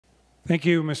Thank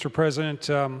you, Mr. President.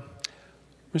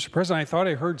 Mr. President, I thought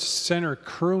I heard Senator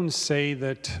Kroon say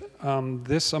that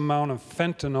this amount of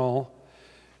fentanyl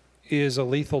is a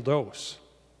lethal dose.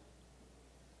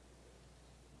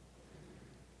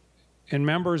 And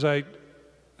members,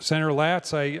 Senator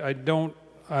Latz, I don't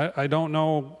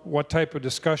know what type of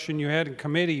discussion you had in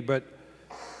committee, but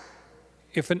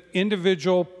if an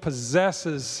individual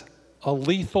possesses a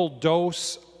lethal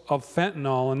dose of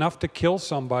fentanyl, enough to kill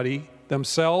somebody,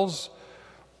 themselves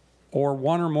or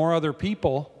one or more other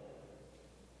people,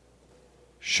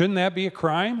 shouldn't that be a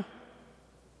crime?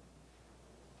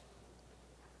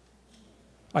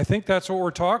 I think that's what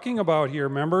we're talking about here,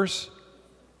 members.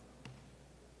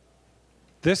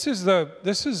 This is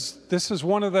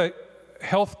one of the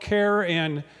healthcare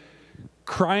and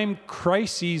crime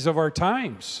crises of our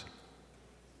times.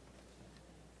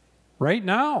 Right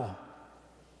now,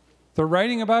 they're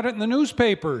writing about it in the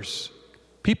newspapers.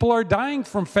 People are dying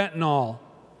from fentanyl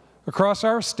across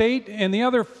our state and the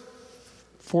other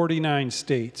 49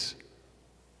 states.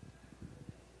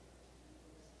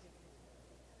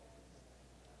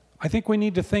 I think we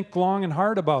need to think long and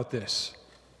hard about this.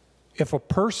 If a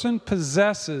person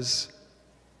possesses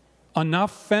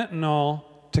enough fentanyl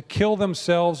to kill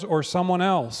themselves or someone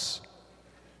else,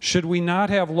 should we not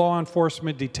have law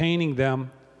enforcement detaining them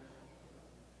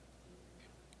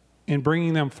and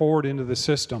bringing them forward into the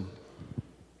system?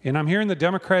 And I'm hearing the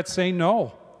Democrats say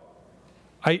no.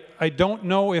 I don't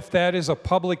know if that is a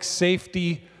public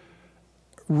safety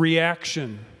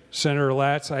reaction, Senator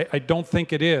Latz. I don't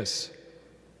think it is.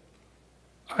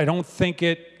 I don't think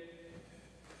it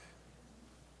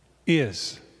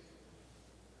is.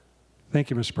 Thank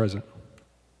you, Mr. President.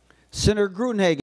 Senator Gruenhagen.